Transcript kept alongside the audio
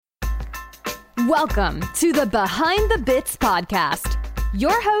Welcome to the Behind the Bits podcast.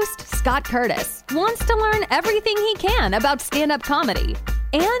 Your host, Scott Curtis, wants to learn everything he can about stand-up comedy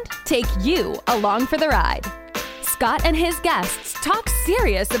and take you along for the ride. Scott and his guests talk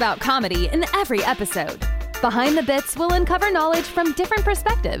serious about comedy in every episode. Behind the Bits will uncover knowledge from different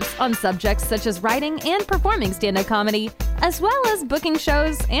perspectives on subjects such as writing and performing stand-up comedy, as well as booking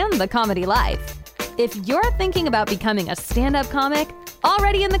shows and the comedy life. If you're thinking about becoming a stand-up comic,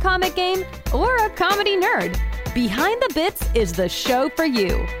 already in the comic game, or a comedy nerd, Behind the Bits is the show for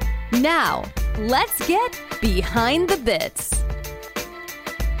you. Now, let's get Behind the Bits.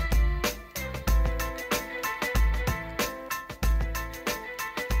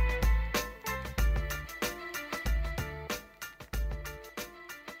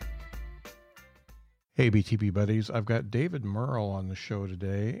 Hey, BTB buddies, I've got David Murrell on the show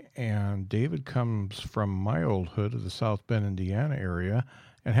today, and David comes from my old hood of the South Bend, Indiana area,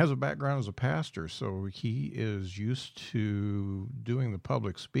 and has a background as a pastor, so he is used to doing the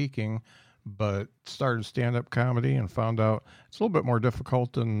public speaking, but started stand-up comedy and found out it's a little bit more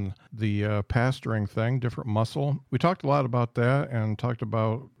difficult than the pastoring thing, different muscle. We talked a lot about that and talked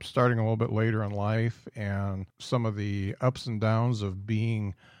about starting a little bit later in life and some of the ups and downs of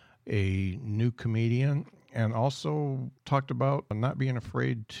being a new comedian, and also talked about not being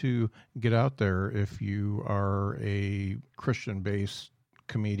afraid to get out there if you are a Christian-based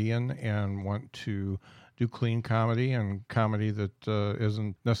comedian and want to do clean comedy and comedy that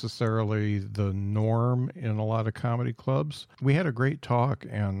isn't necessarily the norm in a lot of comedy clubs. We had a great talk,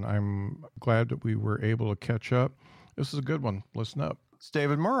 and I'm glad that we were able to catch up. This is a good one. Listen up. It's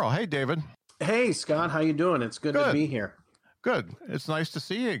David Murrell. Hey, David. Hey, Scott. How you doing? It's good to be here. Good. It's nice to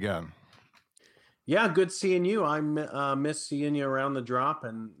see you again. Yeah, good seeing you. I miss seeing you around the drop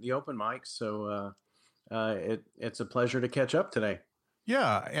and the open mic. So it's a pleasure to catch up today.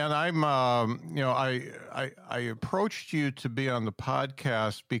 Yeah, and I'm, I approached you to be on the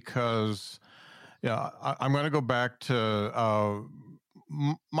podcast because, I'm going to go back to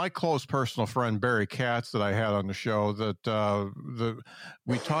my close personal friend Barry Katz that I had on the show. That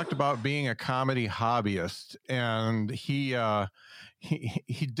we talked about being a comedy hobbyist, and he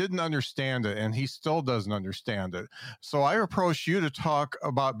didn't understand it, and he still doesn't understand it. So I approached you to talk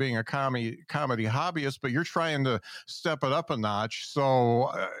about being a comedy hobbyist, but you're trying to step it up a notch. So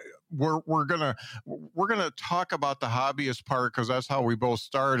we're gonna talk about the hobbyist part because that's how we both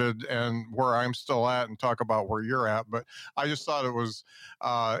started and where I'm still at, and talk about where you're at. But I just thought it was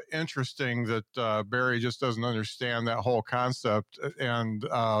interesting that Barry just doesn't understand that whole concept, and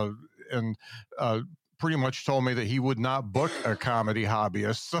pretty much told me that he would not book a comedy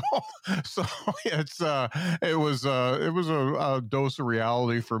hobbyist. So it was a dose of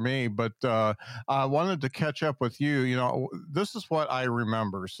reality for me. But I wanted to catch up with you. You know, this is what I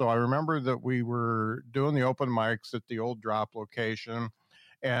remember. So I remember that we were doing the open mics at the old Drop location,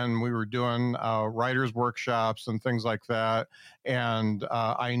 and we were doing writers' workshops and things like that. And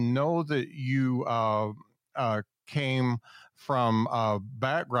I know that you came from a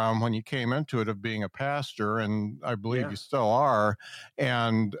background when you came into it of being a pastor, and I believe you still are.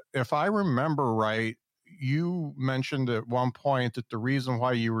 And if I remember right, you mentioned at one point that the reason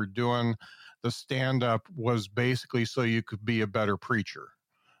why you were doing the stand-up was basically so you could be a better preacher.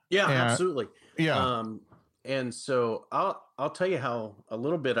 Yeah, absolutely. Yeah. And so I'll tell you a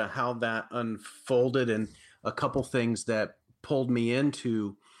little bit of how that unfolded, and a couple things that pulled me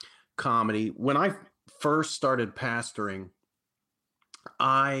into comedy. When I first started pastoring,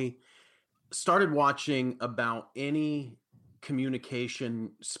 I started watching about any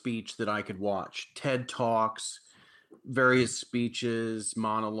communication speech that I could watch, TED Talks, various speeches,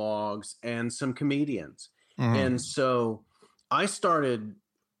 monologues, and some comedians. Mm-hmm. And so I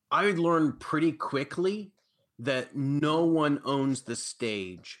learned pretty quickly that no one owns the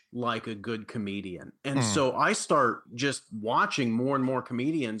stage like a good comedian. And so I start just watching more and more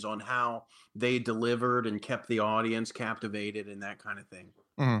comedians on how they delivered and kept the audience captivated and that kind of thing.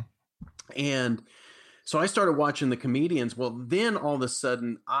 Mm. And so I started watching the comedians. Well, then all of a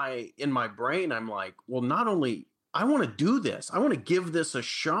sudden in my brain, I'm like, well, not only I want to do this, I want to give this a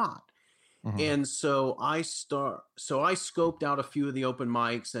shot. Mm-hmm. And so I scoped out a few of the open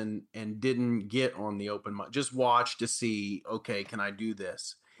mics and didn't get on the open mic, just watched to see, okay, can I do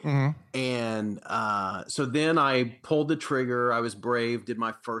this? Mm-hmm. And so then I pulled the trigger. I was brave, did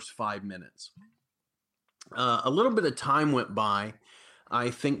my first 5 minutes. A little bit of time went by, I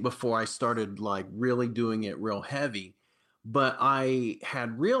think, before I started like really doing it real heavy. But I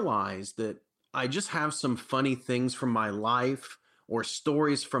had realized that I just have some funny things from my life or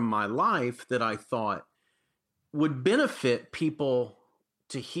stories from my life that I thought would benefit people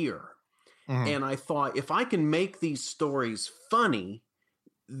to hear. And I thought, if I can make these stories funny,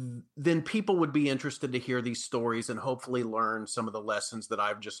 then people would be interested to hear these stories and hopefully learn some of the lessons that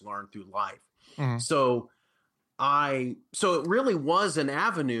I've just learned through life. So it really was an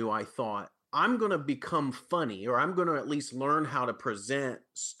avenue. I thought, I'm going to become funny, or I'm going to at least learn how to present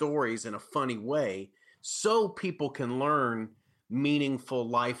stories in a funny way so people can learn meaningful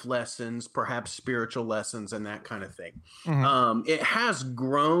life lessons, perhaps spiritual lessons, and that kind of thing. It has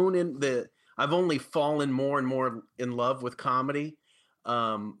grown I've only fallen more and more in love with comedy.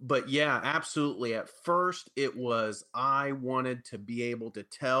 But yeah, absolutely. At first it was, I wanted to be able to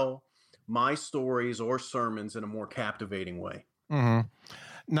tell my stories or sermons in a more captivating way.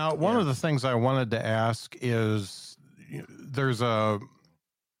 Now, one of the things I wanted to ask is,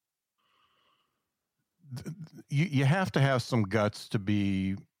 you have to have some guts to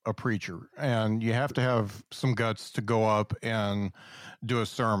be a preacher, and you have to have some guts to go up and do a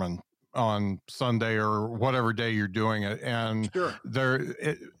sermon on Sunday or whatever day you're doing it. And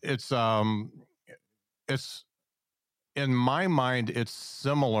it's in my mind, it's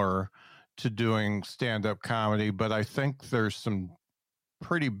similar to doing stand-up comedy, but I think there's some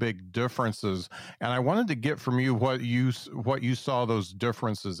pretty big differences. And I wanted to get from you what you saw those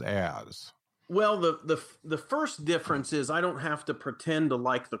differences as. Well, the first difference is I don't have to pretend to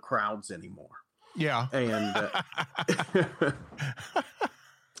like the crowds anymore. Yeah.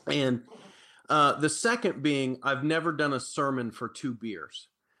 And the second being, I've never done a sermon for 2 beers.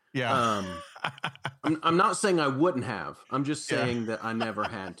 Yeah. I'm not saying I wouldn't have. I'm just saying that I never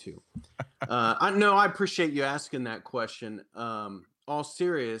had to. I appreciate you asking that question. All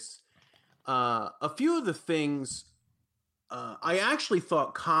serious. A few of the things, I actually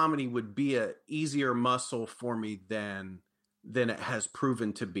thought comedy would be a easier muscle for me than it has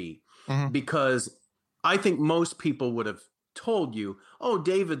proven to be, because I think most people would have told you, oh,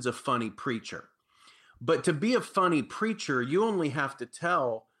 David's a funny preacher. But to be a funny preacher, you only have to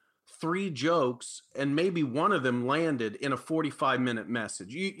tell 3 jokes and maybe one of them landed in a 45-minute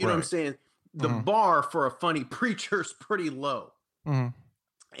message. You know what I'm saying? The bar for a funny preacher is pretty low.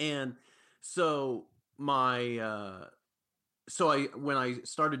 And so when I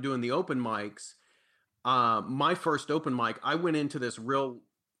started doing the open mics, my first open mic, I went into this real,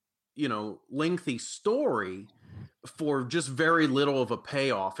 lengthy story for just very little of a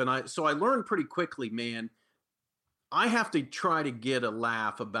payoff. And I learned pretty quickly, man, I have to try to get a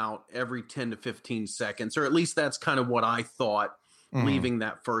laugh about every 10 to 15 seconds, or at least that's kind of what I thought leaving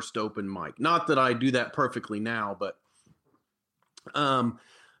that first open mic. Not that I do that perfectly now, but,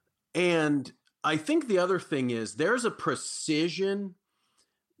 and I think the other thing is there's a precision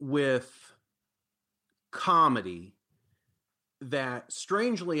with comedy that,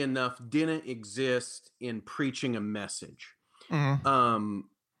 strangely enough, didn't exist in preaching a message. And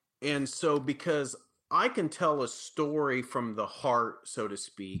so, because I can tell a story from the heart, so to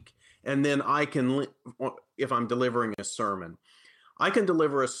speak, and then I can, if I'm delivering a sermon, I can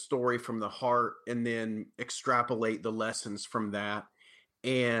deliver a story from the heart and then extrapolate the lessons from that.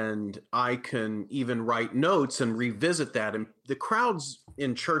 And I can even write notes and revisit that. And the crowds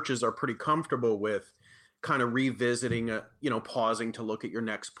in churches are pretty comfortable with kind of revisiting, pausing to look at your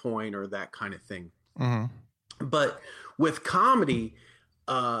next point or that kind of thing. But with comedy,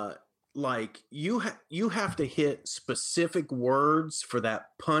 like you have to hit specific words for that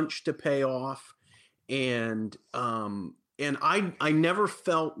punch to pay off. And I never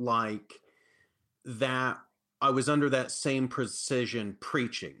felt like that I was under that same precision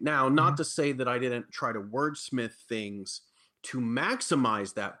preaching. Now, not to say that I didn't try to wordsmith things to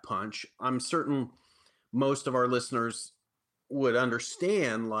maximize that punch. I'm certain most of our listeners would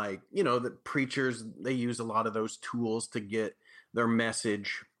understand, like, that preachers, they use a lot of those tools to get their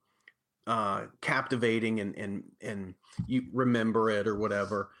message captivating and you remember it or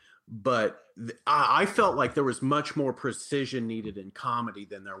whatever. But I felt like there was much more precision needed in comedy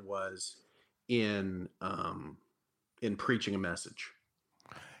than there was in preaching a message.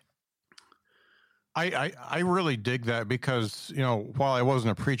 I really dig that because, while I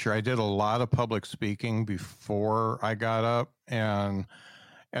wasn't a preacher, I did a lot of public speaking before I got up, and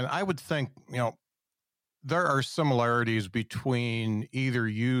I would think, there are similarities between either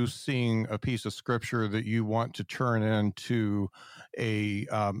you seeing a piece of scripture that you want to turn into a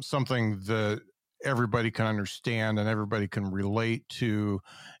something that everybody can understand and everybody can relate to,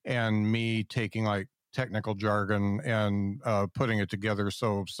 and me taking like technical jargon and putting it together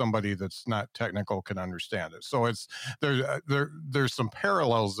so somebody that's not technical can understand it. So it's there's some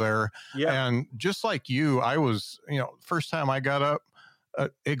parallels there. Yeah. And just like you, I was, first time I got up,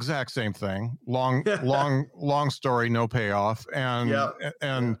 Exact same thing. Long story, no payoff, and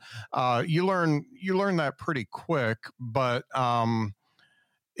you learn that pretty quick. But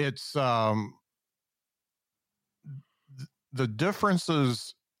it's the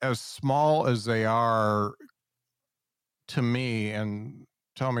differences, as small as they are, to me, and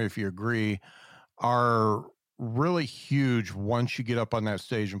tell me if you agree, are really huge once you get up on that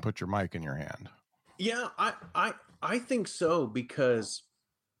stage and put your mic in your hand. Yeah, I think so, because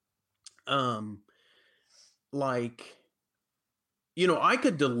like, I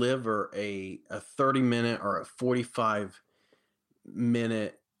could deliver a 30-minute or a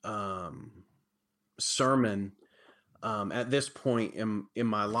 45-minute sermon at this point in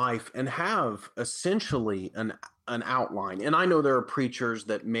my life, and have essentially an outline. And I know there are preachers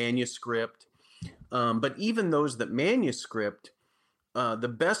that manuscript, but even those that manuscript,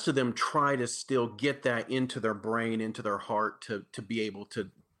 the best of them try to still get that into their brain, into their heart, to be able to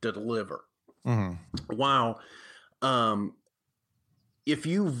deliver. Mm-hmm. Wow. If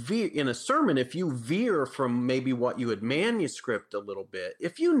you veer in a sermon, if you veer from maybe what you had manuscript a little bit,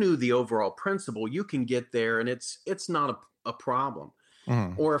 if you knew the overall principle, you can get there, and it's not a problem.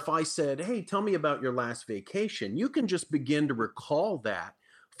 Mm-hmm. Or if I said, hey, tell me about your last vacation, you can just begin to recall that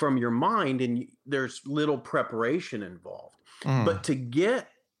from your mind, and there's little preparation involved. Mm. But to get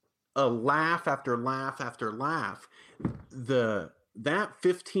a laugh after laugh after laugh, that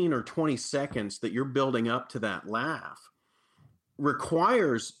 15 or 20 seconds that you're building up to that laugh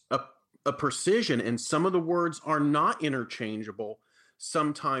requires a precision, and some of the words are not interchangeable.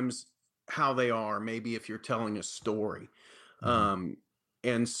 Sometimes how they are, maybe if you're telling a story. Mm-hmm.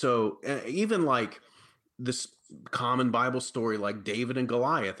 And so even like this common Bible story, like David and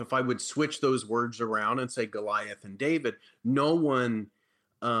Goliath, if I would switch those words around and say Goliath and David, no one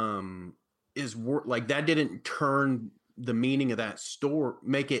like that didn't turn the meaning of that story,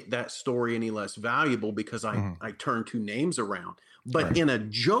 make it that story any less valuable, because I turned two names around. But right. In a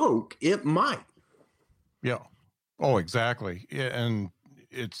joke, it might. Yeah. Oh, exactly. And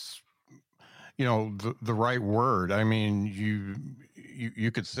it's, the right word. I mean,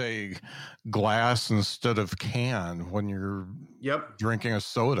 you could say glass instead of can when you're drinking a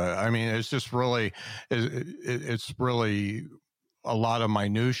soda. I mean, it's just really, it's really a lot of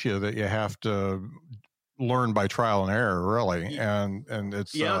minutia that you have to learn by trial and error, really. And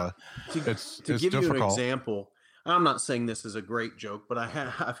it's, to it's give difficult. You an example, I'm not saying this is a great joke, but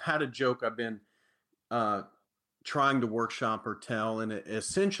I've had a joke I've been trying to workshop or tell, and it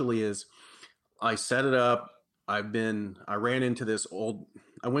essentially is, I set it up. I ran into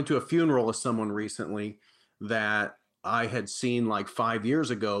I went to a funeral of someone recently that I had seen like 5 years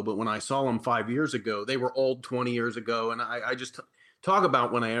ago, but when I saw them 5 years ago, they were old 20 years ago. And I just talk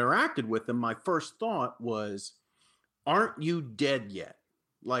about when I interacted with them, my first thought was, aren't you dead yet?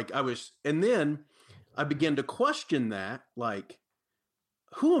 And then I began to question that, like,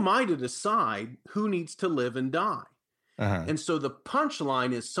 who am I to decide who needs to live and die? Uh-huh. And so the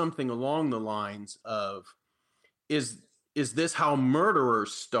punchline is something along the lines of, is this how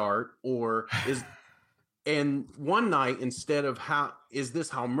murderers start? Or and one night, instead of is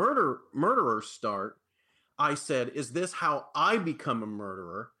this how murderers start, I said, is this how I become a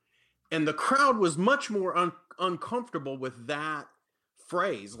murderer? And the crowd was much more uncomfortable with that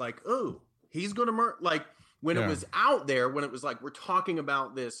phrase. Like, oh, he's going to murder. Like, when it was out there, when it was like, we're talking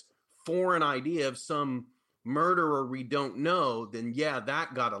about this foreign idea of some murderer we don't know, then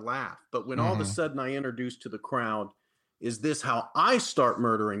that got a laugh. But when all of a sudden I introduced to the crowd, is this how I start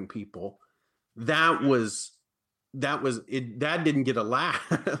murdering people? That didn't get a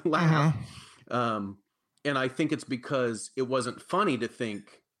laugh. And I think it's because it wasn't funny to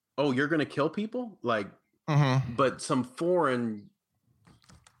think, oh, you're going to kill people? Like, but some foreign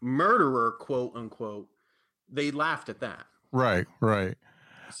murderer, quote unquote, they laughed at that. Right.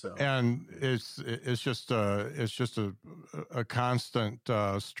 So. And it's just a constant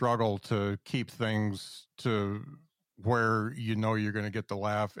struggle to keep things to where you're going to get the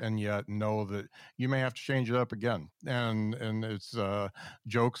laugh, and yet know that you may have to change it up again. And it's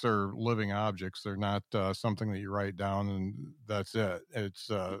jokes are living objects; they're not something that you write down and that's it. It's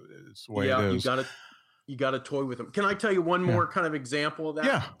the way it is. You got to toy with them. Can I tell you one more kind of example of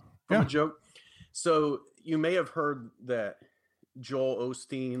that? From a joke. So you may have heard that Joel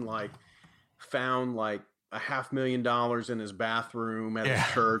Osteen found like $500,000 in his bathroom at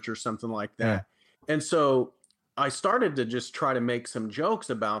his church or something like that. And so I started to just try to make some jokes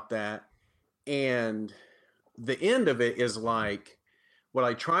about that. And the end of it is like, what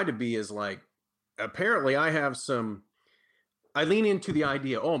I try to be is like, apparently I have some I lean into the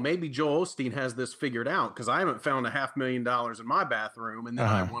idea, oh, maybe Joel Osteen has this figured out because I haven't found $500,000 in my bathroom. And then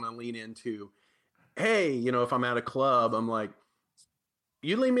I want to lean into, hey, if I'm at a club, I'm like,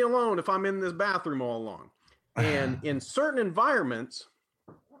 you leave me alone if I'm in this bathroom all along. And in certain environments,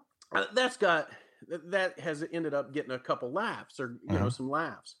 that has ended up getting a couple laughs or, some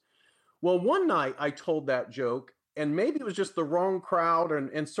laughs. Well, one night I told that joke, and maybe it was just the wrong crowd,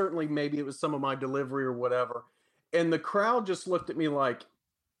 and certainly maybe it was some of my delivery or whatever. And the crowd just looked at me like,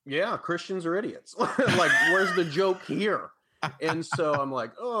 yeah, Christians are idiots. Like, where's the joke here? And so I'm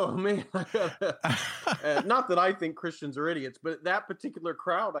like, oh man, not that I think Christians are idiots, but that particular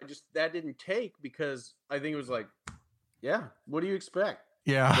crowd, that didn't take, because I think it was like, yeah, what do you expect?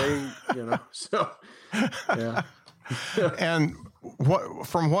 Yeah. So yeah. And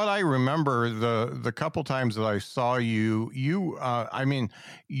from what I remember, the couple times that I saw you, you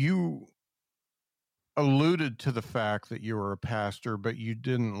alluded to the fact that you were a pastor, but you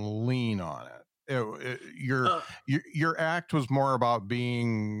didn't lean on it. Your act was more about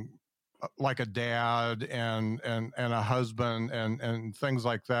being like a dad and a husband and things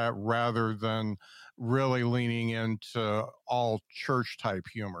like that, rather than really leaning into all church type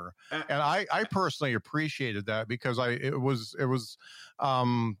humor. And I personally appreciated that, because it was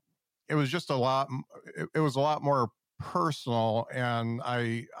just a lot. It was a lot more personal, and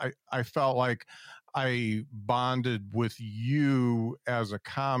I felt like I bonded with you as a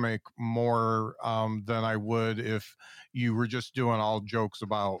comic more than I would if you were just doing all jokes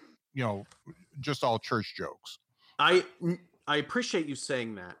about, just all church jokes. I appreciate you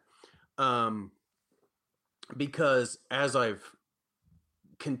saying that, because as I've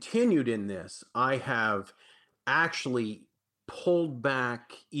continued in this, I have actually pulled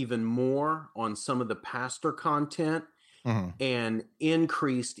back even more on some of the pastor content. Mm-hmm. And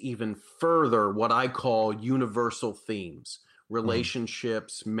increased even further what I call universal themes: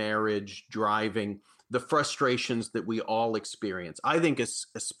 relationships, marriage, driving, the frustrations that we all experience. I think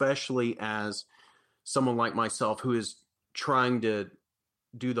especially as someone like myself who is trying to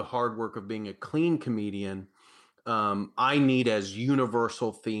do the hard work of being a clean comedian, I need as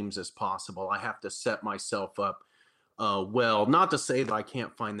universal themes as possible. I have to set myself up well, not to say that I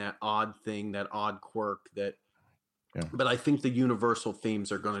can't find that odd thing, that odd quirk, but I think the universal themes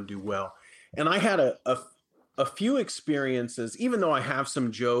are going to do well. And I had a few experiences, even though I have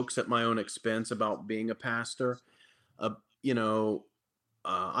some jokes at my own expense about being a pastor. I've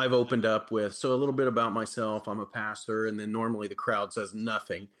opened up with, so a little bit about myself. I'm a pastor, and then normally the crowd says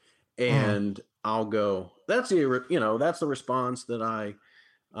nothing, and I'll go, that's the response that I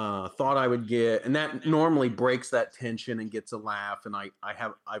thought I would get, and that normally breaks that tension and gets a laugh. And I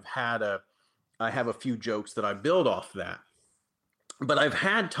have a few jokes that I build off that. But I've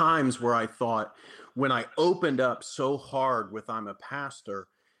had times where I thought, when I opened up so hard with I'm a pastor,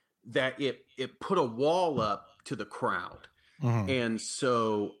 that it put a wall up to the crowd. Mm-hmm. And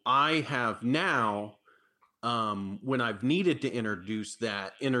so I have now, when I've needed to introduced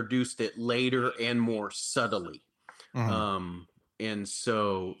it later and more subtly. Mm-hmm. And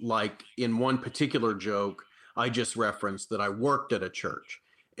so, like in one particular joke, I just referenced that I worked at a church.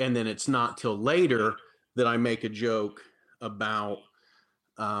 And then it's not till later that I make a joke about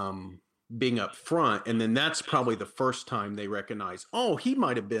being up front. And then that's probably the first time they recognize, oh, he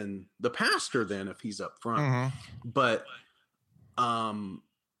might have been the pastor then if he's up front. Mm-hmm. But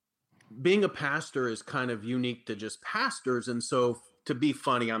being a pastor is kind of unique to just pastors. And so, to be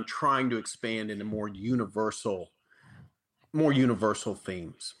funny, I'm trying to expand into more universal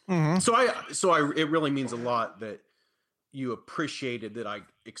themes. Mm-hmm. It really means a lot that you appreciated that I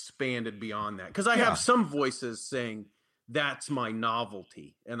expanded beyond that, because I have some voices saying that's my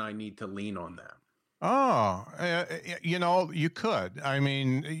novelty and I need to lean on that. Oh, you could. I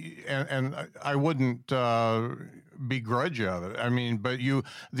mean, and I wouldn't begrudge you of it. I mean, but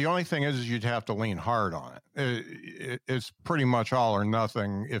the only thing is you'd have to lean hard on it. It's pretty much all or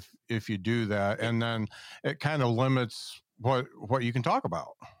nothing if you do that, and then it kind of limits what you can talk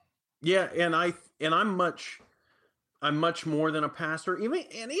about. Yeah, and I'm much more than a pastor.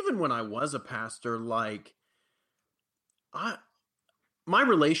 Even when I was a pastor, like my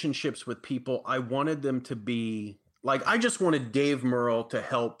relationships with people, I wanted them to be like, I just wanted Dave Murrell to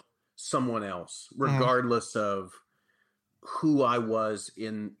help someone else, regardless of who I was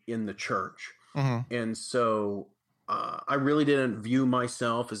in the church. Mm-hmm. And so I really didn't view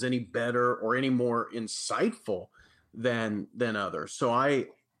myself as any better or any more insightful than others. So I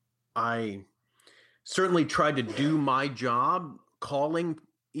certainly tried to do my job, calling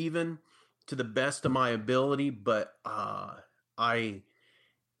even, to the best of my ability, but I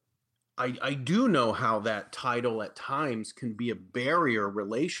I do know how that title at times can be a barrier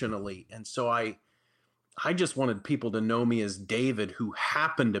relationally. And so I just wanted people to know me as David, who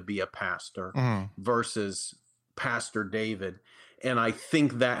happened to be a pastor, Mm-hmm. versus Pastor David. And I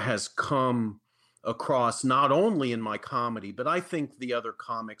think that has come across not only in my comedy, but I think the other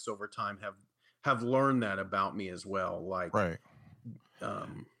comics over time have learned that about me as well. Like, Right.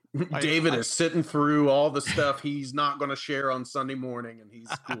 um, David is sitting through all the stuff he's not going to share on Sunday morning, and he's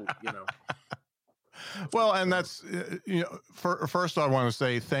cool, you know. Well, and that's, first I want to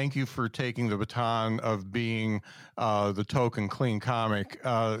say thank you for taking the baton of being the token clean comic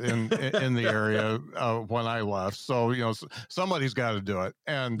in the area when I left. So, somebody's got to do it.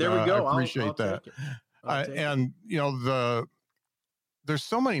 And there we go. I appreciate I'll that. take it. And, there's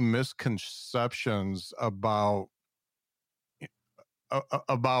so many misconceptions about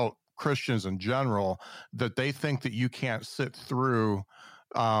Christians in general that they think that you can't sit through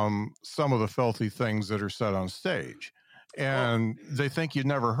some of the filthy things that are said on stage, and they think you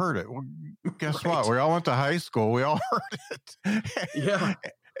never heard it. Well, guess Right. what? We all went to high school. We all heard it. Yeah.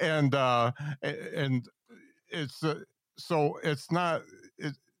 And it's so it's not.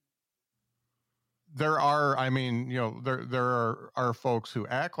 There are, I mean, there are folks who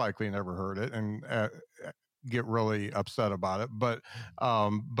act like they never heard it and get really upset about it. But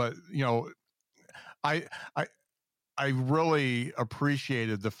I really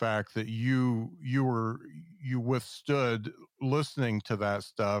appreciated the fact that you withstood listening to that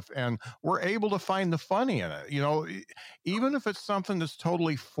stuff and were able to find the funny in it. Even if it's something that's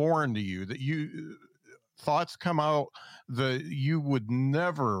totally foreign to you, that thoughts come out that you would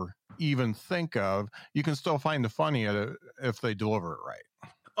never even think of, you can still find the funny in it if they deliver it right.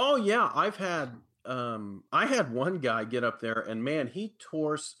 Oh yeah, I had one guy get up there, and man, he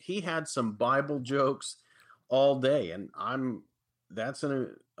had some Bible jokes all day, and that's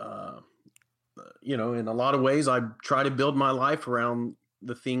in in a lot of ways I try to build my life around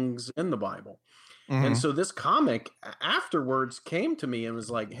the things in the Bible. Mm-hmm. And so this comic afterwards came to me and was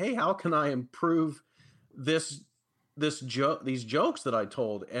like, "Hey, how can I improve these jokes that I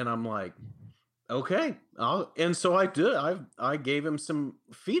told?" And I'm like, "Okay." And so I did. I gave him some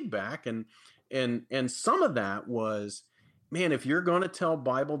feedback, and some of that was, man, if you're going to tell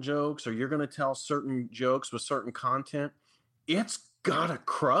Bible jokes or you're going to tell certain jokes with certain content, it's gotta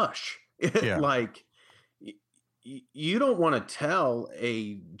crush. Yeah. Like, you don't want to tell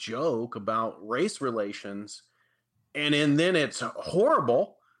a joke about race relations and then it's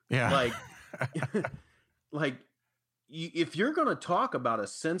horrible. Yeah. Like if you're going to talk about a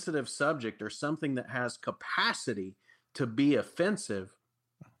sensitive subject or something that has capacity to be offensive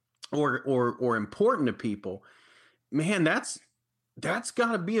or important to people, man, that's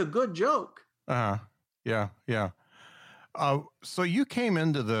got to be a good joke. Yeah. So you came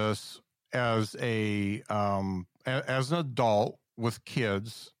into this as an adult with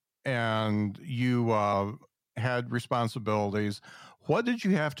kids, and you had responsibilities. What did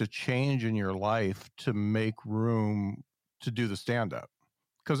you have to change in your life to make room to do the stand-up?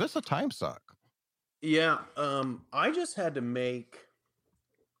 Because it's a time suck. Yeah. I just had to make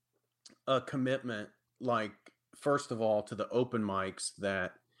a commitment, like, first of all, to the open mics,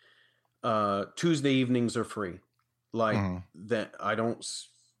 that Tuesday evenings are free. Like, that I don't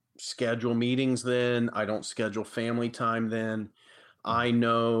schedule meetings then. I don't schedule family time then. I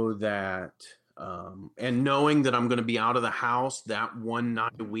know that, and knowing that I'm going to be out of the house that one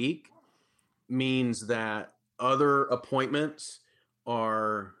night a week means that other appointments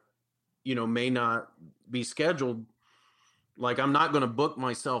are, may not be scheduled. Like, I'm not going to book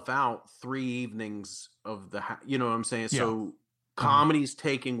myself out 3 evenings of the, you know what I'm saying? Yeah. So comedy's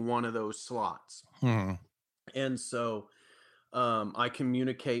taking one of those slots. Mm-hmm. And so I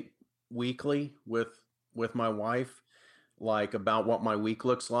communicate weekly with my wife, like, about what my week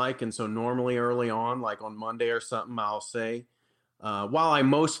looks like. And so normally early on, like on Monday or something, I'll say, while I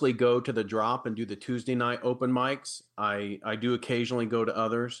mostly go to the drop and do the Tuesday night open mics, I do occasionally go to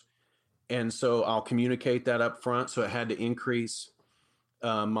others. And so I'll communicate that up front. So it had to increase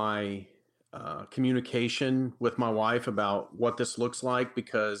my communication with my wife about what this looks like,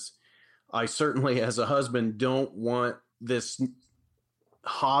 because I certainly, as a husband, don't want this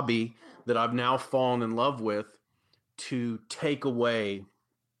hobby that I've now fallen in love with to take away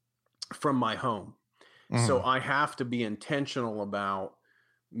from my home. Mm-hmm. So I have to be intentional about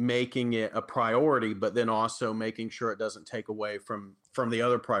making it a priority, but then also making sure it doesn't take away from the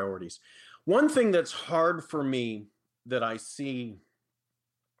other priorities. One thing that's hard for me, that I see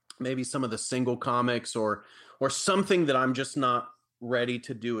maybe some of the single comics or something that I'm just not ready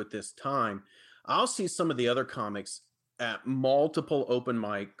to do at this time, I'll see some of the other comics at multiple open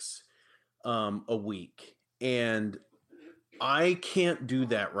mics a week. And I can't do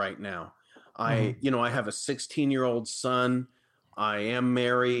that right now. I have a 16-year-old son. I am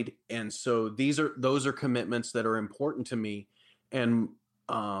married. And so those are commitments that are important to me. And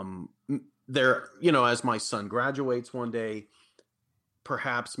as my son graduates one day,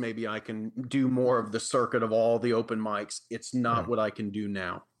 perhaps maybe I can do more of the circuit of all the open mics. It's not what I can do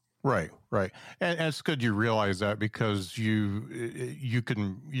now. Right. And it's good you realize that, because you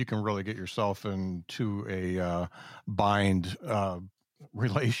can really get yourself into a bind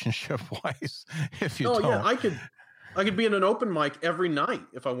relationship wise if you don't. Yeah, I could be in an open mic every night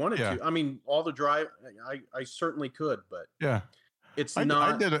if I wanted to. I mean, all the drive, I certainly could, but it's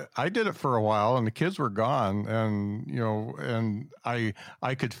not. I did it for a while, and the kids were gone, and and I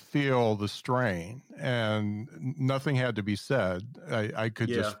could feel the strain, and nothing had to be said. I could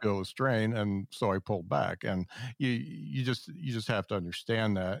just feel the strain, and so I pulled back. And you just have to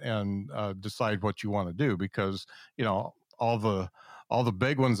understand that and decide what you want to do, because all the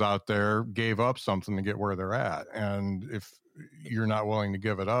big ones out there gave up something to get where they're at, and if you're not willing to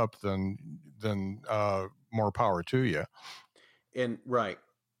give it up, then more power to you. And right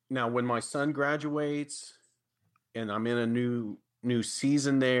now, when my son graduates and I'm in a new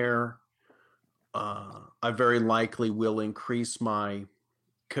season there, I very likely will increase my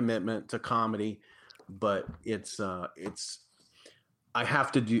commitment to comedy. But I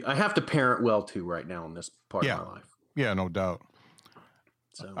have to parent well too right now in this part of my life. Yeah, no doubt.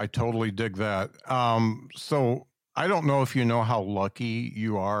 So I totally dig that. So I don't know if you know how lucky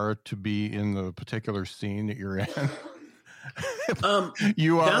you are to be in the particular scene that you're in.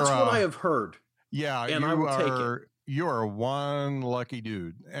 You are. That's what I have heard. Yeah, and I will take it. You are one lucky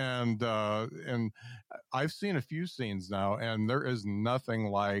dude, and I've seen a few scenes now, and there is nothing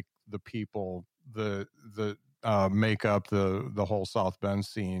like the people that make up the whole South Bend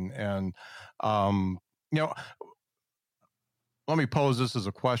scene. And let me pose this as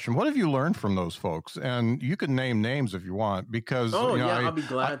a question: what have you learned from those folks? And you can name names if you want, because I'll be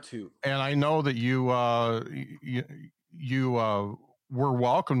glad to. And I know that you were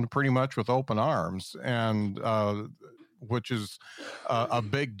welcomed pretty much with open arms, and which is a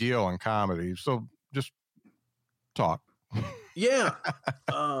big deal in comedy. So just talk. Yeah.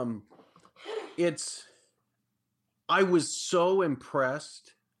 I was so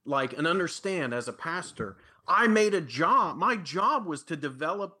impressed, and understand, as a pastor, I made a job. My job was to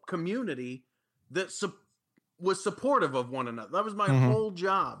develop community that was supportive of one another. That was my whole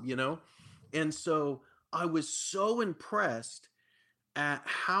job, And so I was so impressed at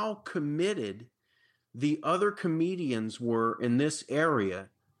how committed the other comedians were in this area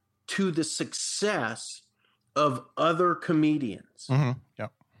to the success of other comedians. Yeah.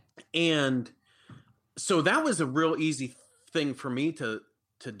 And so that was a real easy thing for me to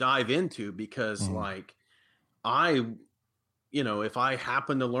dive into, because if I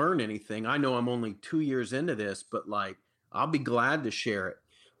happen to learn anything, I know I'm only 2 years into this, but I'll be glad to share it.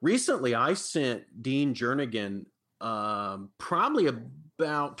 Recently, I sent Dean Jernigan probably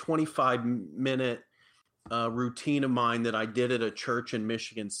about 25-minute routine of mine that I did at a church in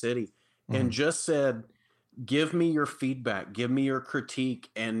Michigan City, and just said, give me your feedback, give me your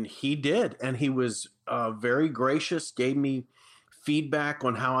critique. And he did. And he was very gracious, gave me feedback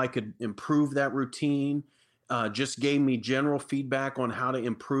on how I could improve that routine, just gave me general feedback on how to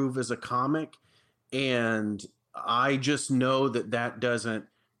improve as a comic. And I just know that doesn't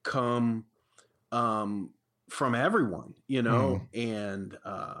come from everyone, and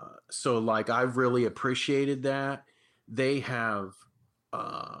so I've really appreciated that. They have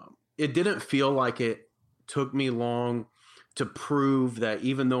it didn't feel like it took me long to prove that,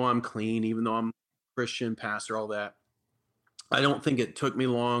 even though I'm clean, even though I'm a Christian pastor, all that, I don't think it took me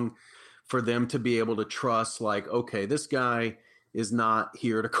long for them to be able to trust, okay, this guy is not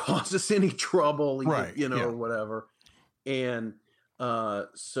here to cause us any trouble, right? Whatever. And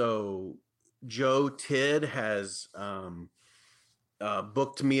so Joe Tidd has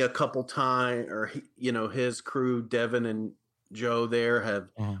booked me a couple times, or his crew, Devin and Joe there, have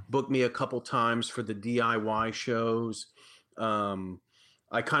booked me a couple times for the DIY shows.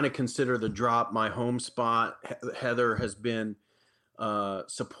 I kind of consider the Drop my home spot. Heather has been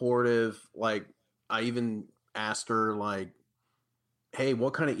supportive. I even asked her, hey,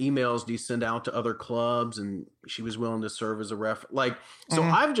 what kind of emails do you send out to other clubs? And she was willing to serve as a ref. So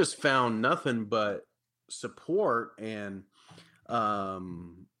I've just found nothing but support, and I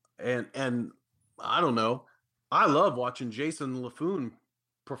don't know. I love watching Jason LaFoon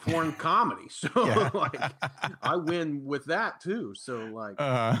perform comedy. So I win with that too. So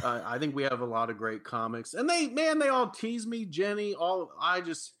I think we have a lot of great comics, and they all tease me, Jenny,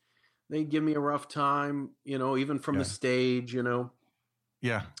 they give me a rough time, even from the stage,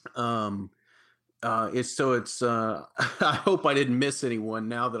 Yeah. It's I hope I didn't miss anyone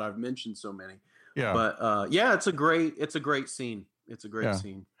now that I've mentioned so many. Yeah. But yeah, it's a great scene. It's a great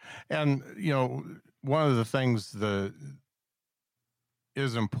scene. And one of the things that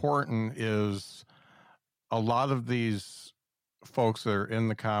is important is a lot of these folks that are in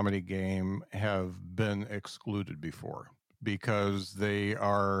the comedy game have been excluded before because they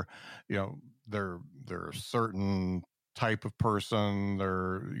are, they're a certain type of person.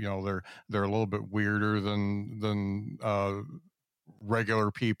 They're a little bit weirder than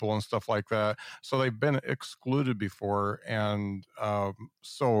regular people and stuff like that. So they've been excluded before. And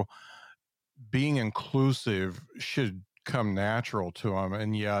so being inclusive should come natural to them.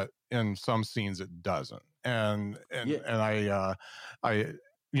 And yet in some scenes it doesn't. And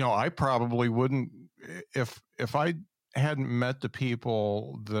I probably wouldn't, if I hadn't met the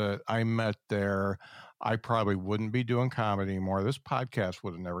people that I met there, I probably wouldn't be doing comedy anymore. This podcast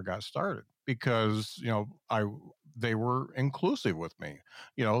would have never got started because, they were inclusive with me,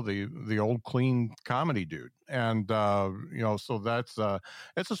 the old clean comedy dude. And, so that's,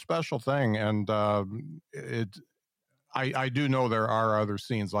 it's a special thing. And, I do know there are other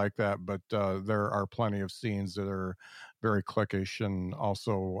scenes like that, but there are plenty of scenes that are very cliquish, and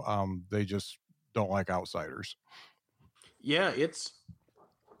also they just don't like outsiders. Yeah, it's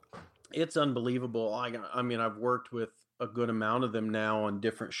unbelievable. I mean, I've worked with a good amount of them now on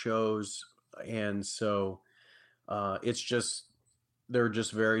different shows, and so they're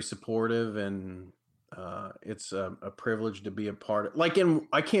just very supportive, and it's a privilege to be a part of.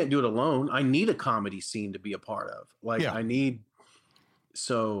 I can't do it alone. I need a comedy scene to be a part of.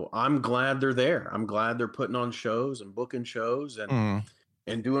 So I'm glad they're there. I'm glad they're putting on shows and booking shows and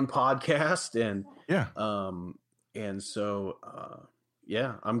doing podcasts and so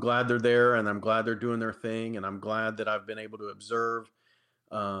I'm glad they're there, and I'm glad they're doing their thing, and I'm glad that I've been able to observe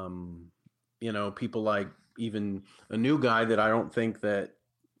people like even a new guy that I don't think that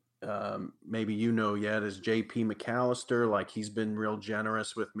maybe yet is JP McAllister. Like, he's been real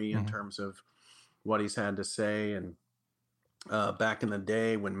generous with me in terms of what he's had to say. And back in the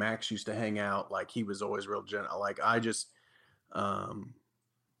day when Max used to hang out, like, he was always real generous. Like, I just a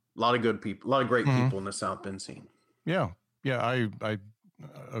lot of good people, a lot of great people in the South Bend scene. Yeah, I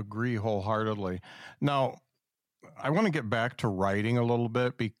agree wholeheartedly. Now, I want to get back to writing a little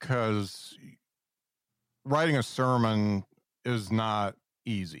bit, because writing a sermon is not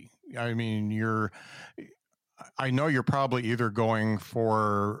easy. I mean, I know you're probably either going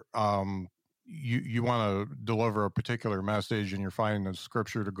for, you want to deliver a particular message and you're finding a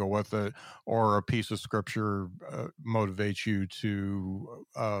scripture to go with it, or a piece of scripture motivates you to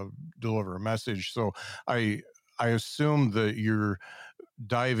deliver a message. So I assume that you're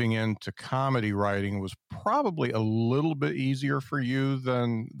diving into comedy writing was probably a little bit easier for you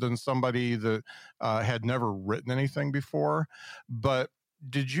than somebody that had never written anything before. But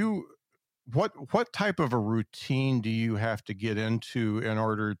what type of a routine do you have to get into in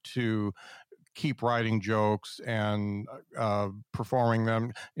order to keep writing jokes and performing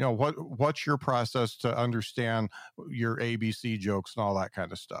them? What's your process to understand your ABC jokes and all that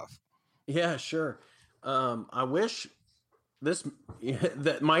kind of stuff? Yeah, sure. I wish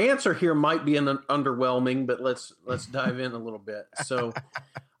that my answer here might be underwhelming, but let's dive in a little bit. So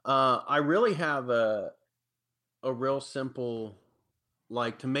I really have a real simple,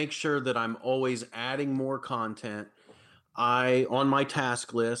 like, to make sure that I'm always adding more content. I, on my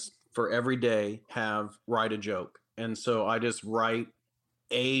task list for every day, have write a joke. And so I just write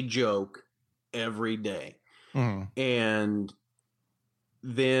a joke every day. And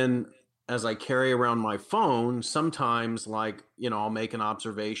then as I carry around my phone, sometimes, like, I'll make an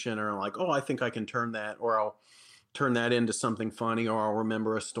observation, or like, oh, I think I can turn that, or I'll turn that into something funny, or I'll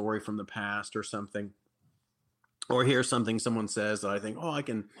remember a story from the past or something, or hear something someone says that I think, oh, I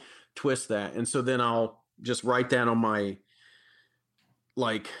can twist that. And so then I'll just write that on my,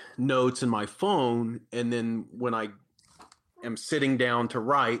 like, notes in my phone. And then when I am sitting down to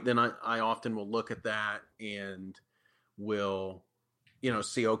write, then I often will look at that and will,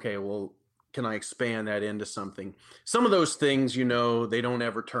 see, okay, well, can I expand that into something? Some of those things, they don't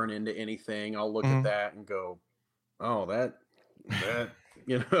ever turn into anything. I'll look at that and go, oh, that,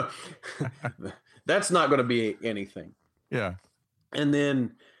 that's not going to be anything. Yeah. And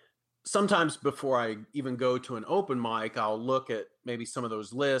then sometimes before I even go to an open mic, I'll look at maybe some of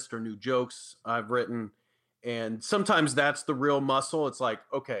those lists or new jokes I've written. And sometimes that's the real muscle. It's like,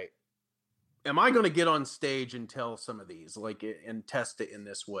 okay, am I going to get on stage and tell some of these, like, and test it in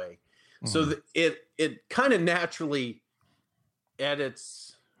this way? So it kind of naturally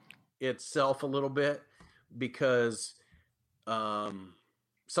edits itself a little bit, because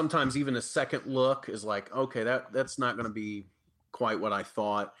sometimes even a second look is like, okay, that's not going to be quite what I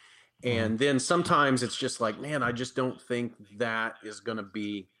thought. And then sometimes it's just like, man, I just don't think that is going to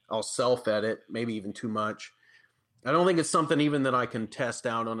be, I'll self edit, maybe even too much. I don't think it's something even that I can test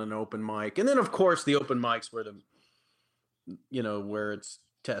out on an open mic. And then of course the open mics where where it's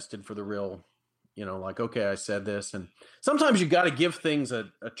tested for the real, like, okay, I said this. And sometimes you got to give things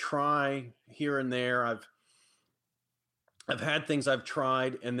a try here and there. I've had things I've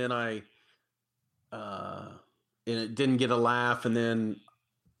tried, and then and it didn't get a laugh, and then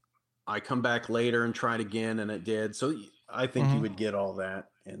I come back later and try it again, and it did. So I think you would get all that.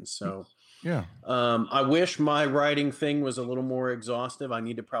 And so, yeah. I wish my writing thing was a little more exhaustive. I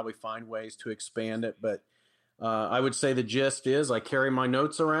need to probably find ways to expand it, but I would say the gist is I carry my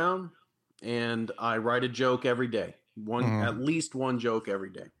notes around and I write a joke every day, at least one joke every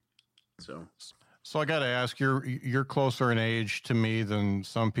day. So I got to ask, you're closer in age to me than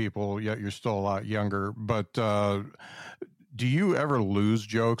some people, yet you're still a lot younger. But do you ever lose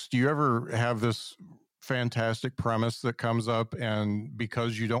jokes? Do you ever have this fantastic premise that comes up, and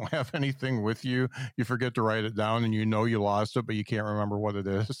because you don't have anything with you, you forget to write it down, and you lost it, but you can't remember what it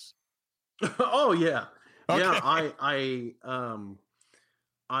is? Oh yeah. Okay. Yeah,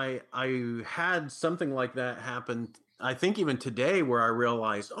 I had something like that happen. I think even today, where I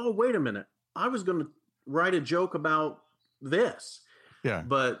realized, oh, wait a minute, I was going to write a joke about this. Yeah.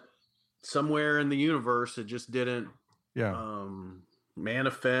 But somewhere in the universe, it just didn't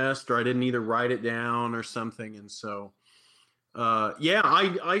manifest, or I didn't either write it down or something. And so,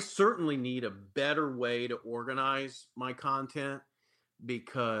 I certainly need a better way to organize my content,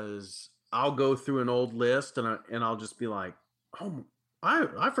 because I'll go through an old list and I'll just be like, oh,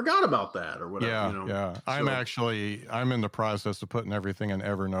 I forgot about that or whatever. Yeah. I'm in the process of putting everything in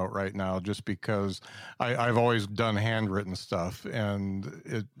Evernote right now, just because I've always done handwritten stuff,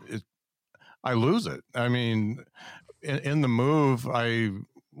 and I lose it. I mean, in the move, I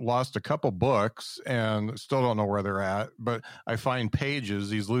lost a couple books and still don't know where they're at, but I find pages,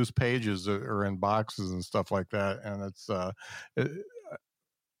 these loose pages that are in boxes and stuff like that. And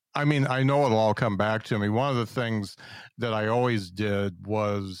I know it'll all come back to me. One of the things that I always did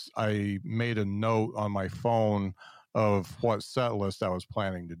was I made a note on my phone of what set list I was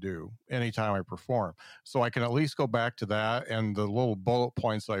planning to do anytime I perform. So I can at least go back to that, and the little bullet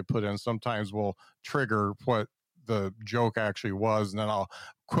points that I put in sometimes will trigger what the joke actually was, and then I'll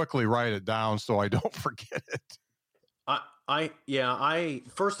quickly write it down so I don't forget it.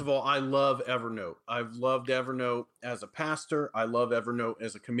 First of all, I love Evernote. I've loved Evernote as a pastor. I love Evernote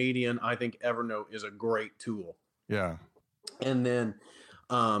as a comedian. I think Evernote is a great tool. Yeah. And then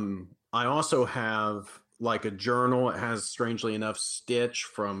I also have like a journal. It has, strangely enough, Stitch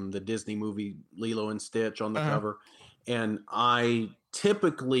from the Disney movie Lilo and Stitch on the cover. And I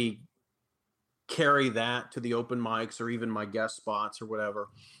typically carry that to the open mics or even my guest spots or whatever,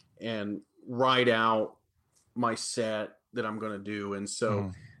 and write out my set that I'm going to do. And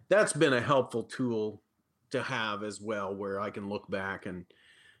so that's been a helpful tool to have as well, where I can look back and,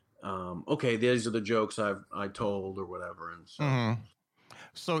 okay, these are the jokes I told or whatever. And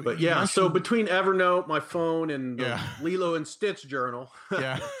so, so between Evernote, my phone, and the Lilo and Stitch journal.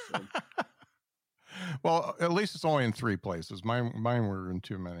 Yeah. Well, at least it's only in 3 places. Mine were in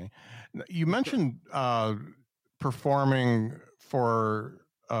too many. You mentioned performing for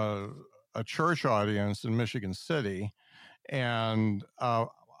a church audience in Michigan City. And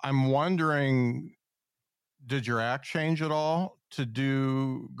I'm wondering, did your act change at all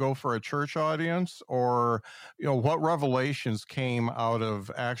to go for a church audience, or, what revelations came out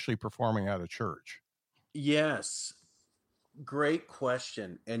of actually performing at a church? Yes. Great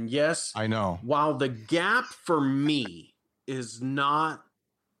question. And yes, I know. While the gap for me is not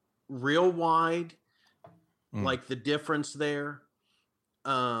real wide, like the difference there,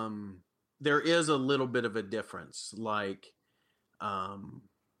 there is a little bit of a difference. Like,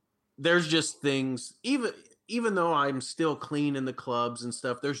 there's just things, even though I'm still clean in the clubs and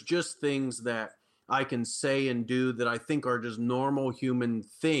stuff, there's just things that I can say and do that I think are just normal human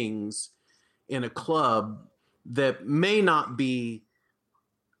things in a club that may not be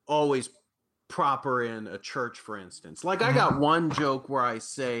always proper in a church, for instance. Like, I got one joke where I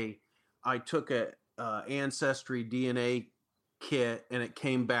say I took a Ancestry DNA kit and it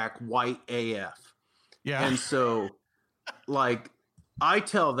came back white AF. Yeah. And so, like, I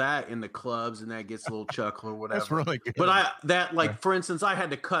tell that in the clubs and that gets a little chuckle or whatever. That's really good. But for instance, I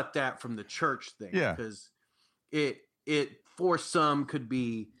had to cut that from the church thing. Yeah. Because it for some could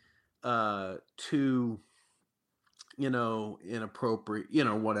be too inappropriate,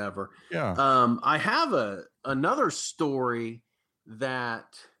 whatever. Yeah. I have another story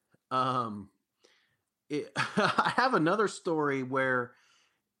that I have another story where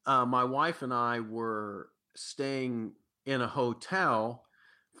my wife and I were staying in a hotel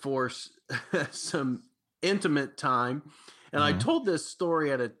for some intimate time, and I Mm-hmm. told this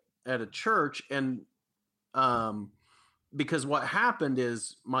story at a church, and because what happened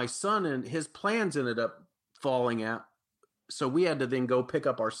is my son and his plans ended up falling out, so we had to then go pick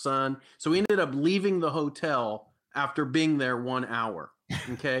up our son. So we ended up leaving the hotel after being there 1 hour.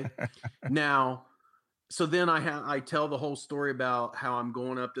 Okay, now so then I tell the whole story about how I'm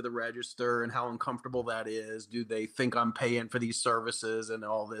going up to the register and how uncomfortable that is. Do they think I'm paying for these services and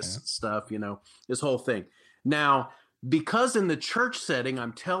all this Yeah. stuff, this whole thing. Now, because in the church setting,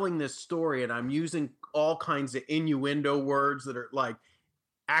 I'm telling this story and I'm using all kinds of innuendo words that are like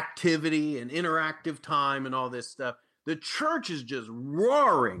activity and interactive time and all this stuff. The church is just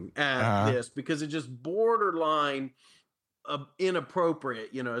roaring at Uh-huh. this because it's just borderline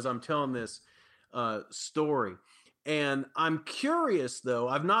inappropriate, as I'm telling this story. And I'm curious, though,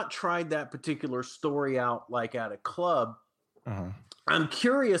 I've not tried that particular story out like at a club. Uh-huh. I'm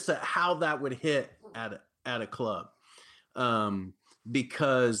curious at how that would hit at a club,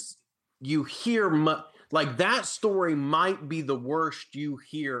 because you hear like that story might be the worst you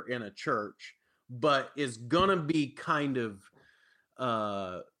hear in a church, but is gonna be kind of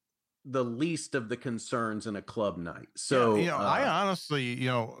the least of the concerns in a club night. Yeah, So I honestly,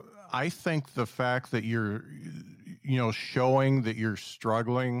 I think the fact that you're, showing that you're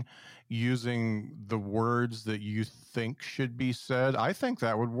struggling using the words that you think should be said, I think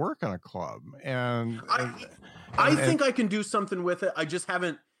that would work in a club. And I and think I can do something with it. I just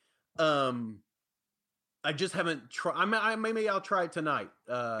haven't tried. Maybe I'll try it tonight.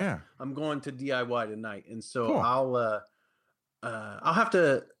 yeah, I'm going to DIY tonight, and so cool. I'll have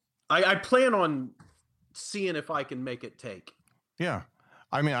to. I plan on seeing if I can make it take. Yeah.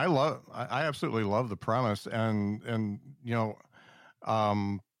 I mean, I absolutely love the premise, and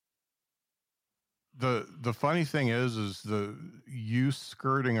um, the funny thing is the you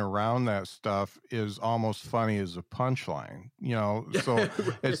skirting around that stuff is almost funny as a punchline, so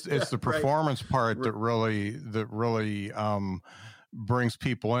it's the performance part that really brings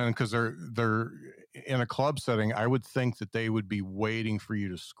people in, because they're in a club setting. I would think that they would be waiting for you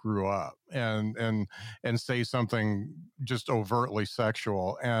to screw up and say something just overtly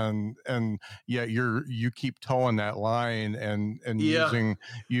sexual, and yet you keep towing that line and Yeah.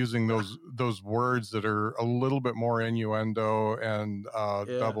 using those words that are a little bit more innuendo and Yeah.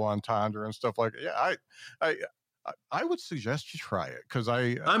 double entendre and stuff like that. Yeah, I would suggest you try it, because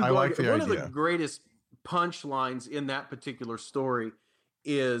I like the one idea. of the greatest punchlines in that particular story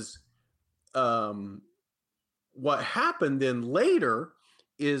is what happened then later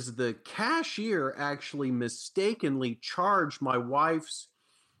is the cashier actually mistakenly charged my wife's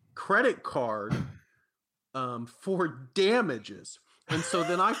credit card for damages. And so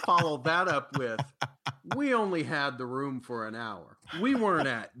then I followed that up with, we only had the room for an hour. We weren't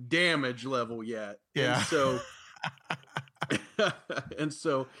at damage level yet. Yeah. And so and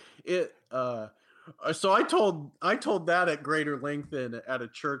so it so I told that at greater length at a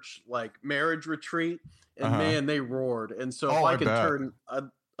church like marriage retreat, and man, they roared. And so if I could I'd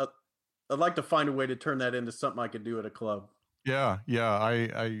like to find a way to turn that into something I could do at a club. Yeah,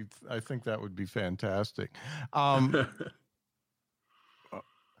 I think that would be fantastic. I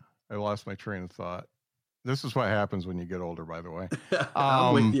lost my train of thought. This is what happens when you get older, by the way.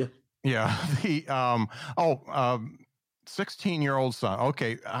 I'm with you. Yeah. The 16-year-old son.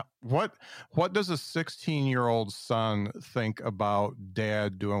 Okay, what does a 16-year-old son think about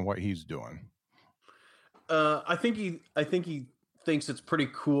dad doing what he's doing? I think he thinks it's pretty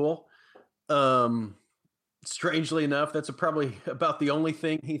cool. Strangely enough, that's probably about the only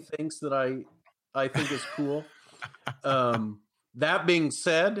thing he thinks that I think is cool. That being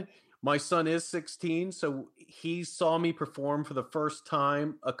said, my son is 16, so he saw me perform for the first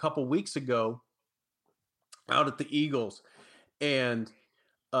time a couple weeks ago out at the Eagles, and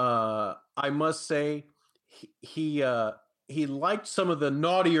I must say he liked some of the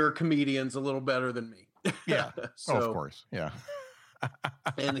naughtier comedians a little better than me. Yeah, so, of course, yeah.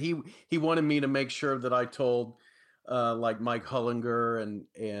 And he wanted me to make sure that I told like Mike Hullinger and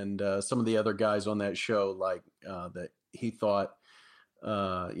some of the other guys on that show, like that he thought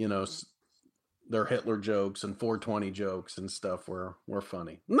their Hitler jokes and 420 jokes and stuff were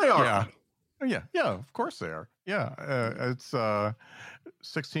funny. And they are funny. Yeah, of course they are. Yeah, it's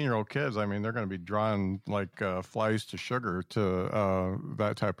 16-year-old kids. I mean, they're going to be drawn like flies to sugar to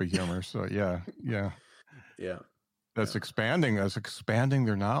that type of humor. So yeah. Yeah. That's expanding. That's expanding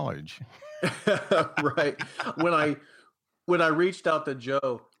their knowledge. Right. When I reached out to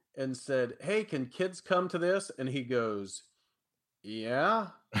Joe and said, "Hey, can kids come to this?" And he goes, "Yeah,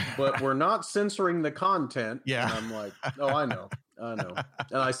 but we're not censoring the content." Yeah. And I'm like, "Oh, I know. And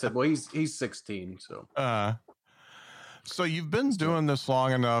I said, "Well, he's 16, so." So you've been doing this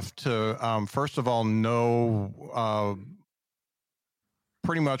long enough to, first of all, know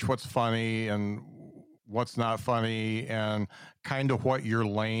pretty much what's funny and what's not funny, and kind of what your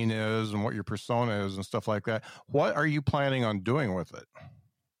lane is and what your persona is and stuff like that. What are you planning on doing with it?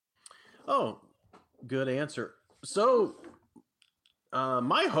 Oh, good answer. So,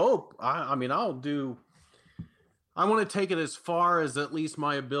 my hope, I mean, I want to take it as far as at least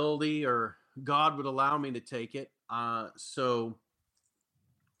my ability or God would allow me to take it. I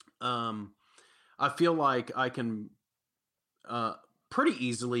feel like I can pretty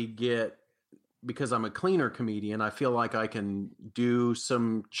easily get, because I'm a cleaner comedian, I feel like I can do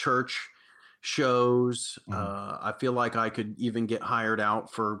some church shows. I feel like I could even get hired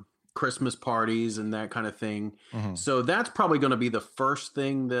out for Christmas parties and that kind of thing. So that's probably going to be the first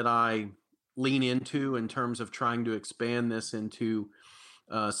thing that I lean into in terms of trying to expand this into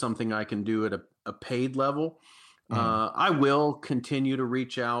something I can do at a paid level. I will continue to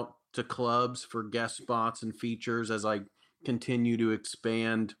reach out to clubs for guest spots and features as I continue to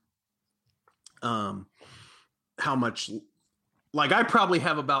expand how much, like, I probably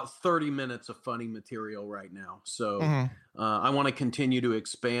have about 30 minutes of funny material right now. So I want to continue to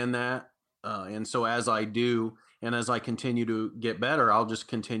expand that. And so as I do, and as I continue to get better, I'll just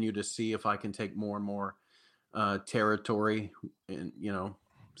continue to see if I can take more and more territory. And,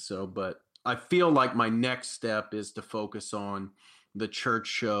 but I feel like my next step is to focus on the church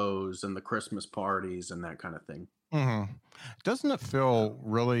shows and the Christmas parties and that kind of thing. Doesn't it feel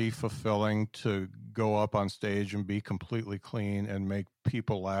really fulfilling to go up on stage and be completely clean and make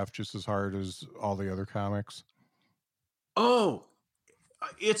people laugh just as hard as all the other comics? Oh,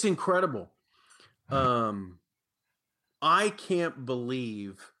 it's incredible. I can't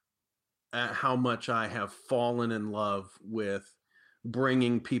believe at how much I have fallen in love with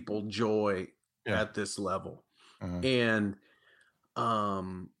bringing people joy at this level. And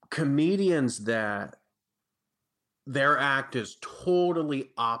comedians that their act is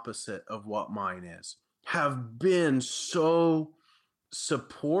totally opposite of what mine is have been so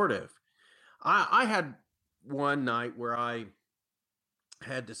supportive. I had one night where I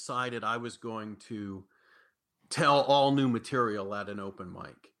had decided I was going to tell all new material at an open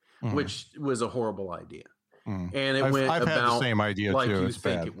mic, which was a horrible idea. And it I've went had about the same idea like too. you It's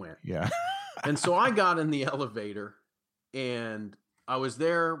think bad. it went. Yeah. And so I got in the elevator and I was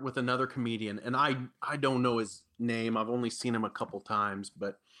there with another comedian, and I don't know his name. I've only seen him a couple times,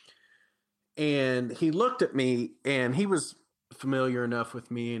 and he looked at me and he was familiar enough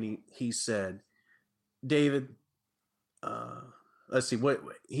with me, and he said, "David, let's see what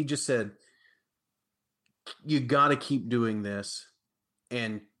he just said. You got to keep doing this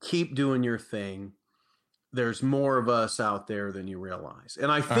and keep doing your thing. There's more of us out there than you realize." And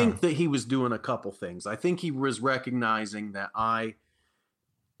I think that he was doing a couple things. I think he was recognizing that I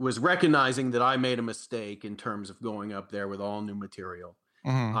made a mistake in terms of going up there with all new material.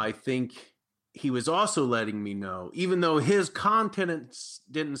 I think he was also letting me know, even though his content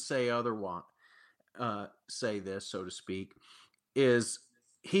didn't say otherwise, say this, so to speak, is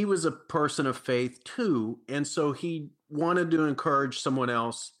he was a person of faith too. And so he wanted to encourage someone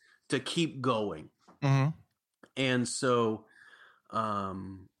else to keep going. And so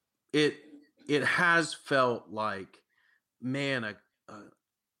it has felt like, man,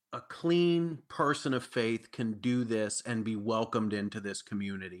 a clean person of faith can do this and be welcomed into this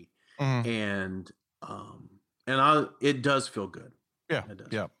community. And it does feel good. Yeah. It does.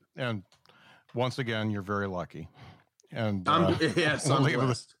 Yeah. And once again, you're very lucky. And yes, we'll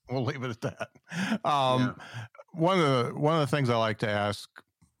leave it at that. One of the things I like to ask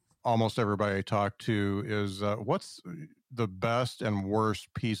almost everybody I talk to is, what's the best and worst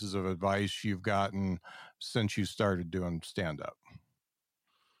pieces of advice you've gotten since you started doing stand-up?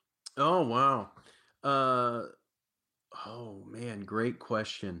 Oh, wow. Oh man, great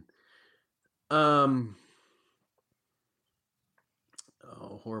question.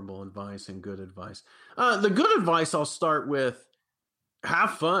 Horrible advice and good advice. The good advice, I'll start with,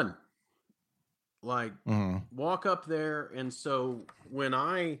 have fun. Like, walk up there. And so when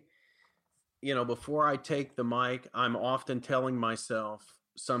before I take the mic, I'm often telling myself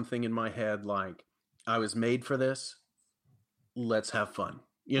something in my head like, I was made for this. Let's have fun.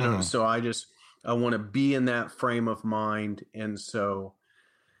 So I want to be in that frame of mind. And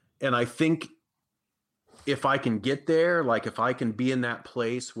I think if I can get there, like if I can be in that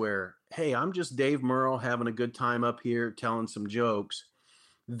place where, hey, I'm just Dave Murrell having a good time up here telling some jokes,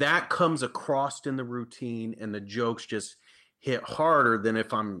 that comes across in the routine and the jokes just hit harder than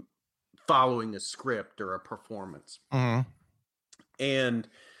if I'm following a script or a performance. Mm-hmm. And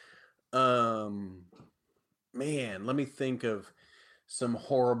man, let me think of some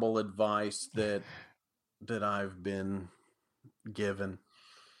horrible advice that I've been given.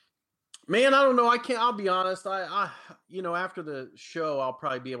 Man, I don't know. I'll be honest. After the show, I'll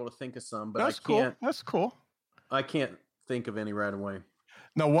probably be able to think of some, but That's can't. cool. That's cool. I can't think of any right away.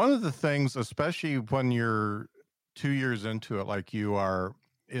 Now, one of the things, especially when you're 2 years into it, like you are,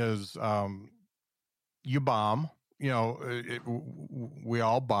 is you bomb. We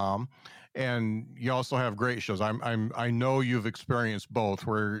all bomb, and you also have great shows. I know you've experienced both,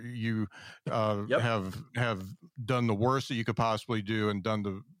 where you have done the worst that you could possibly do and done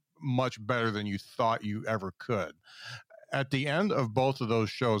the much better than you thought you ever could. At the end of both of those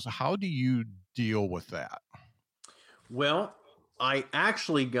shows, how do you deal with that? Well,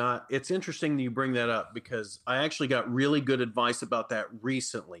 it's interesting that you bring that up, because I actually got really good advice about that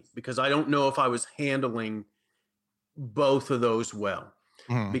recently, because I don't know if I was handling both of those well.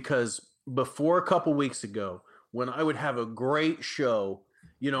 Mm-hmm. Because before a couple weeks ago, when I would have a great show,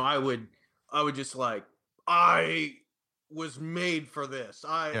 I would just like, I was made for this.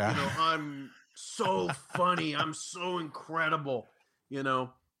 I'm so funny. I'm so incredible, and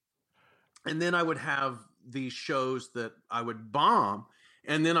then I would have these shows that I would bomb.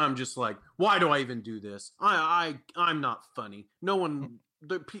 And then I'm just like, why do I even do this? I'm not funny. No one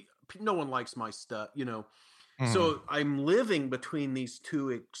likes my stuff, Mm-hmm. So I'm living between these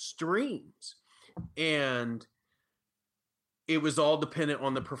two extremes, and it was all dependent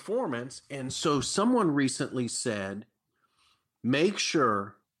on the performance. And so someone recently said, make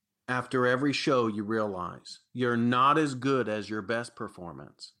sure after every show you realize you're not as good as your best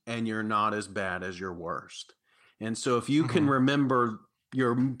performance, and you're not as bad as your worst. And so if you can remember,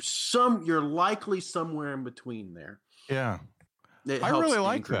 you're likely somewhere in between there. Yeah. It I helps really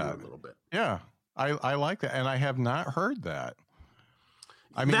like anchor you that a little bit. Yeah. I like that. And I have not heard that.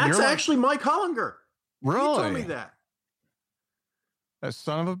 I mean, that's actually Mike Hollinger. Really? He told me that. That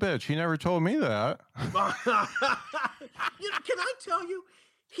son of a bitch. He never told me that. Can I tell you,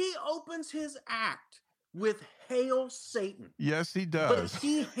 he opens his act with Hail Satan. Yes, he does. But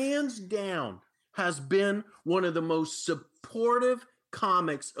he hands down has been one of the most supportive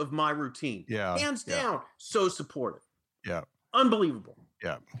comics of my routine. Yeah. Hands down. So supportive. Yeah. Unbelievable.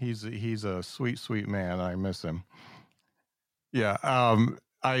 Yeah. He's a sweet, sweet man. I miss him. Yeah.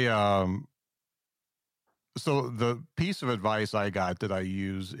 So the piece of advice I got that I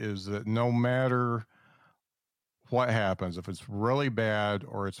use is that no matter what happens, if it's really bad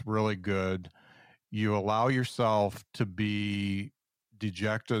or it's really good, you allow yourself to be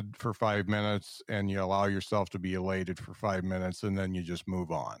dejected for 5 minutes, and you allow yourself to be elated for 5 minutes, and then you just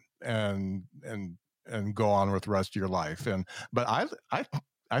move on and go on with the rest of your life. But I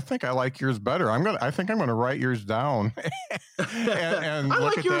think I like yours better. I think I'm gonna write yours down. and I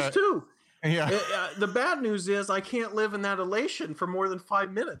look like at yours that. too. Yeah. The bad news is I can't live in that elation for more than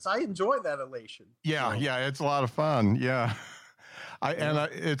 5 minutes. I enjoy that elation. Yeah. Yeah. It's a lot of fun. Yeah.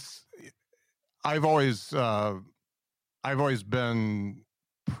 I've always been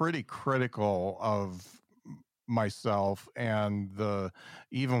pretty critical of myself, and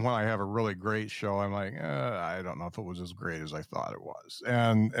even when I have a really great show, I'm like, I don't know if it was as great as I thought it was,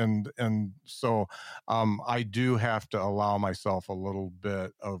 and so I do have to allow myself a little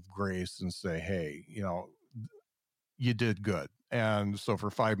bit of grace and say, hey, you did good. And so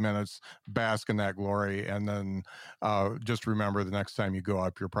for 5 minutes, bask in that glory, and then just remember the next time you go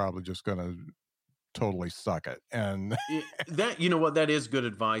up, you're probably just going to totally suck it. And that is good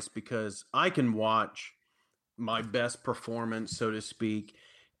advice, because I can watch my best performance, so to speak,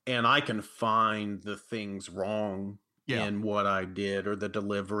 and I can find the things wrong in what I did or the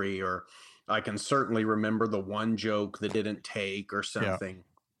delivery, or I can certainly remember the one joke that didn't take or something.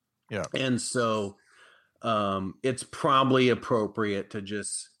 Yeah. And so it's probably appropriate to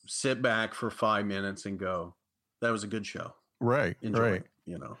just sit back for 5 minutes and go, that was a good show. Right. Enjoy right.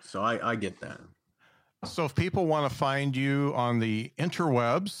 it, so I get that. So if people want to find you on the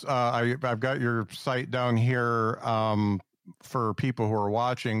interwebs, I've got your site down here for people who are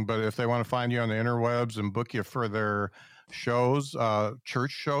watching, but if they want to find you on the interwebs and book you for their shows, church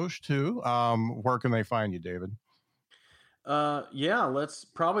shows too, where can they find you, David?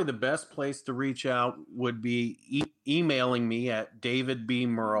 Probably the best place to reach out would be emailing me at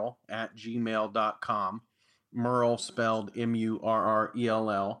davidbmurrell@gmail.com. Murrell spelled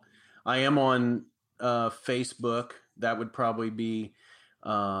Murrell. I am on Facebook. That would probably be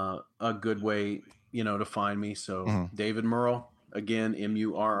a good way, to find me. So David Murrell, again,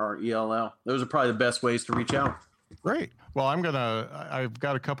 Murrell. Those are probably the best ways to reach out. Great. Well, I've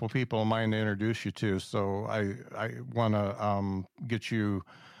got a couple people in mind to introduce you to, so I want to get you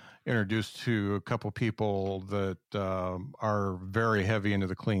introduced to a couple people that are very heavy into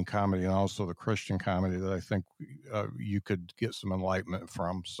the clean comedy and also the Christian comedy that I think you could get some enlightenment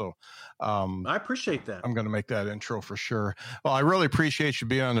from. So I appreciate that. I'm going to make that intro for sure. Well, I really appreciate you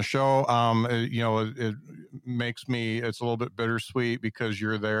being on the show. It makes me, it's a little bit bittersweet because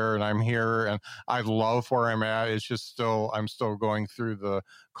you're there and I'm here, and I love where I'm at. It's just I'm still going through the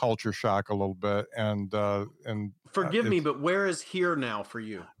culture shock a little bit. And forgive me, but where is here now for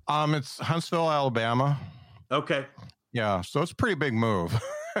you? It's Huntsville, Alabama. Okay. Yeah. So it's a pretty big move.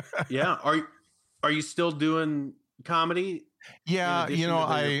 Yeah. Are you still doing comedy? Yeah.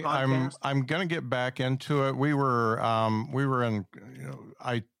 I'm going to get back into it. We were in,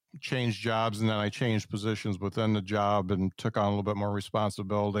 I changed jobs and then I changed positions within the job and took on a little bit more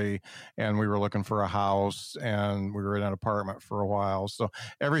responsibility, and we were looking for a house and we were in an apartment for a while. So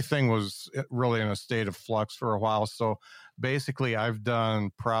everything was really in a state of flux for a while. So basically I've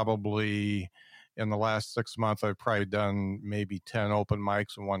done probably in the last 6 months, I've probably done maybe 10 open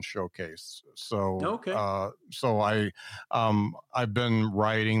mics and one showcase. So, okay. I've been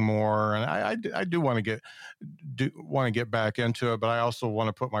writing more, and I do want to get back into it, but I also want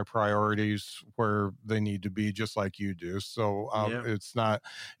to put my priorities where they need to be, just like you do. So, it's not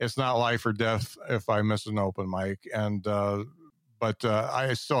life or death if I miss an open mic, and, but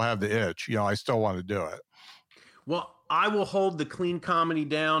I still have the itch, I still want to do it. Well, I will hold the clean comedy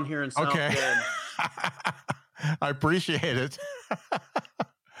down here in South Bend. I appreciate it.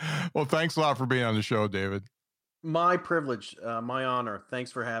 Well, thanks a lot for being on the show, David. My privilege, my honor.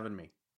 Thanks for having me.